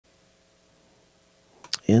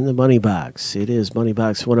in the money box. It is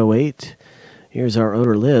MONEYBOX108. Here's our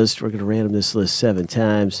owner list. We're going to random this list 7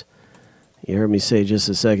 times. You heard me say just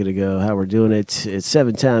a second ago how we're doing it. It's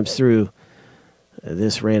 7 times through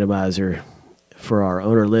this randomizer for our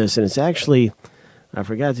owner list. And it's actually, I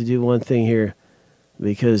forgot to do one thing here,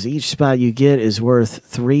 because each spot you get is worth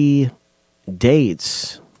 3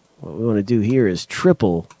 dates. What we want to do here is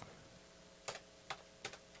triple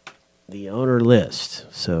the owner list.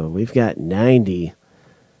 So we've got 90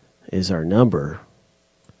 is our number.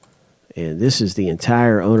 And this is the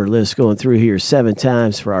entire owner list going through here 7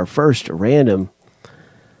 times for our first random,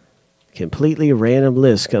 completely random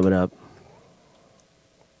list coming up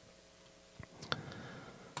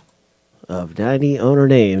of 90 owner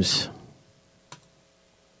names.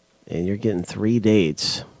 And you're getting 3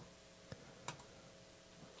 dates.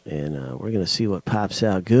 And we're going to see what pops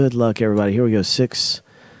out. Good luck, everybody. Here we go. 6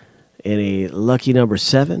 and a lucky number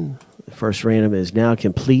 7. The first random is now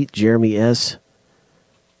complete. Jeremy S.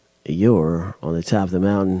 You're on the top of the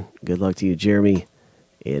mountain. Good luck to you, Jeremy,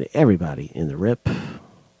 and everybody in the rip.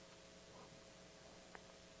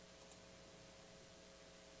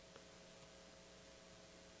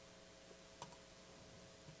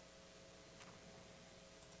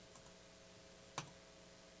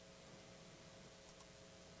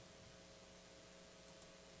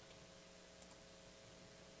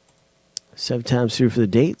 Seven times through for the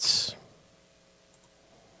dates.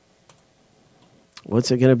 What's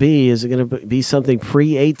it going to be? Is it going to be something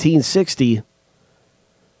pre-1860?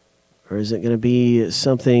 Or is it going to be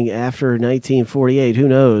something after 1948? Who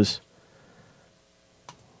knows?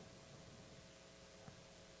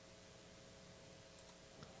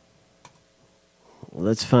 Well,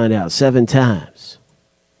 let's find out. 7 times.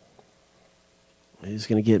 Who's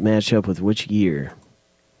going to get matched up with which year?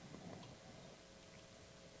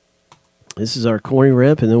 This is our coin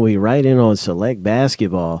rip, and then we write in on select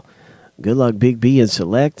basketball. Good luck, Big B, and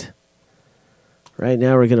select. Right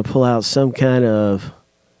now we're going to pull out some kind of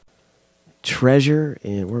treasure,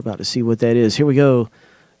 and we're about to see what that is. Here we go.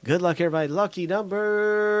 Good luck, everybody. Lucky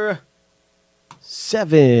number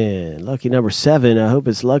 7. Lucky number 7. I hope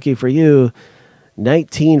it's lucky for you.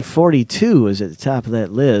 1942 is at the top of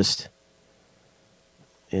that list.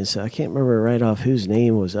 And so I can't remember right off whose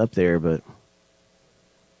name was up there, but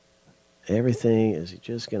everything is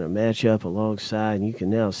just going to match up alongside, and you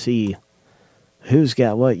can now see who's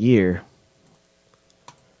got what year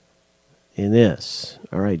in this.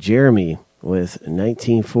 All right, Jeremy with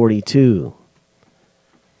 1942.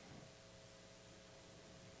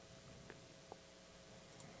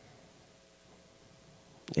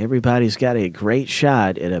 Everybody's got a great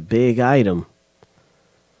shot at a big item.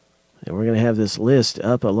 And we're going to have this list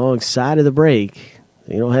up alongside of the break.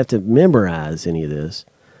 You don't have to memorize any of this.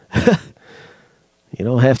 You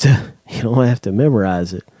don't have to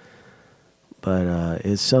memorize it. But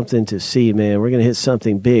it's something to see, man. We're going to hit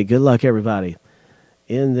something big. Good luck, everybody,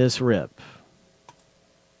 in this rip.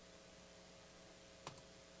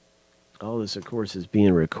 All this, of course, is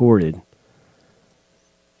being recorded,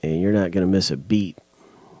 and you're not going to miss a beat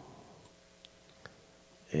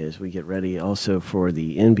as we get ready also for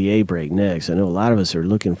the NBA break next. I know a lot of us are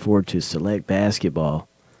looking forward to select basketball.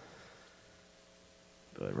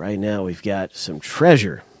 But right now we've got some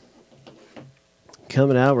treasure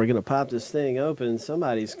coming out. We're going to pop this thing open.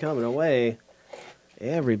 Somebody's coming away.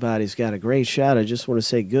 Everybody's got a great shot. I just want to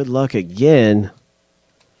say good luck again.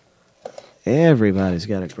 Everybody's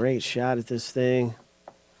got a great shot at this thing.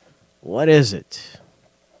 What is it?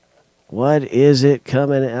 What is it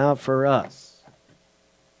coming out for us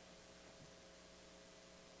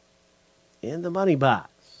in the money box?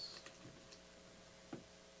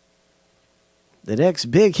 The next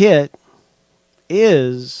big hit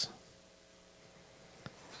is,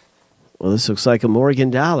 well, this looks like a Morgan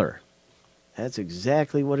dollar. That's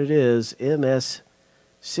exactly what it is. MS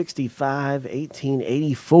 65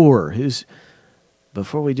 1884.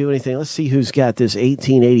 Before we do anything, let's see who's got this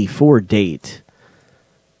 1884 date.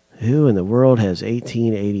 Who in the world has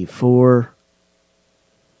 1884?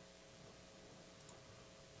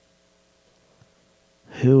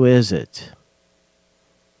 Who is it?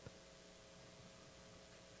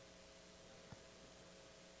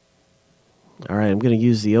 All right, I'm going to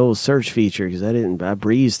use the old search feature because I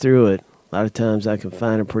breezed through it. A lot of times I can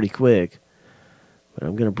find them pretty quick, but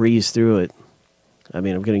I'm going to breeze through it. I'm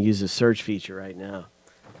going to use the search feature right now.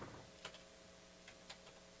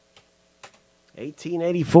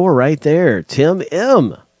 1884 right there. Tim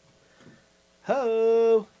M.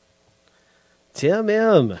 Ho! Tim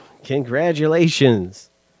M.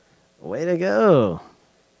 Congratulations. Way to go.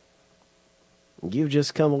 You've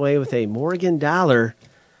just come away with a Morgan dollar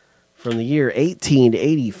from the year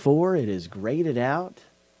 1884. It is graded out.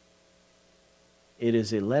 It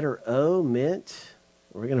is a letter O mint.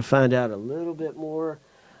 We're going to find out a little bit more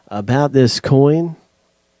about this coin.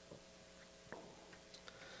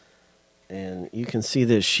 And you can see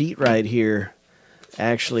this sheet right here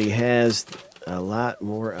actually has a lot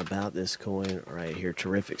more about this coin right here.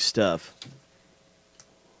 Terrific stuff.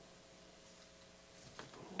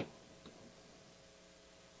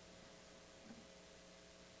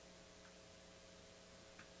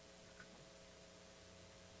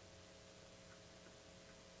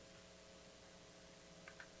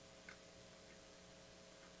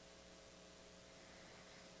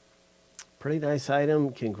 Pretty nice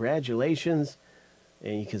item. Congratulations.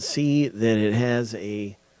 And you can see that it has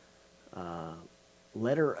a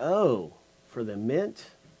letter O for the mint.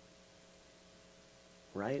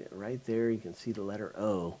 Right there, you can see the letter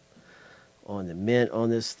O on the mint on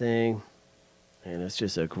this thing. And it's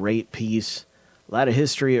just a great piece. A lot of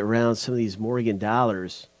history around some of these Morgan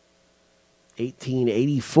dollars.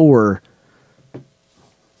 1884.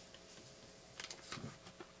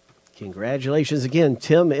 Congratulations again,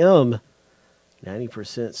 Tim M.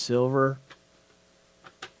 90% silver.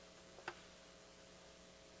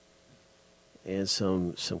 And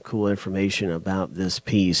some cool information about this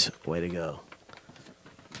piece. Way to go.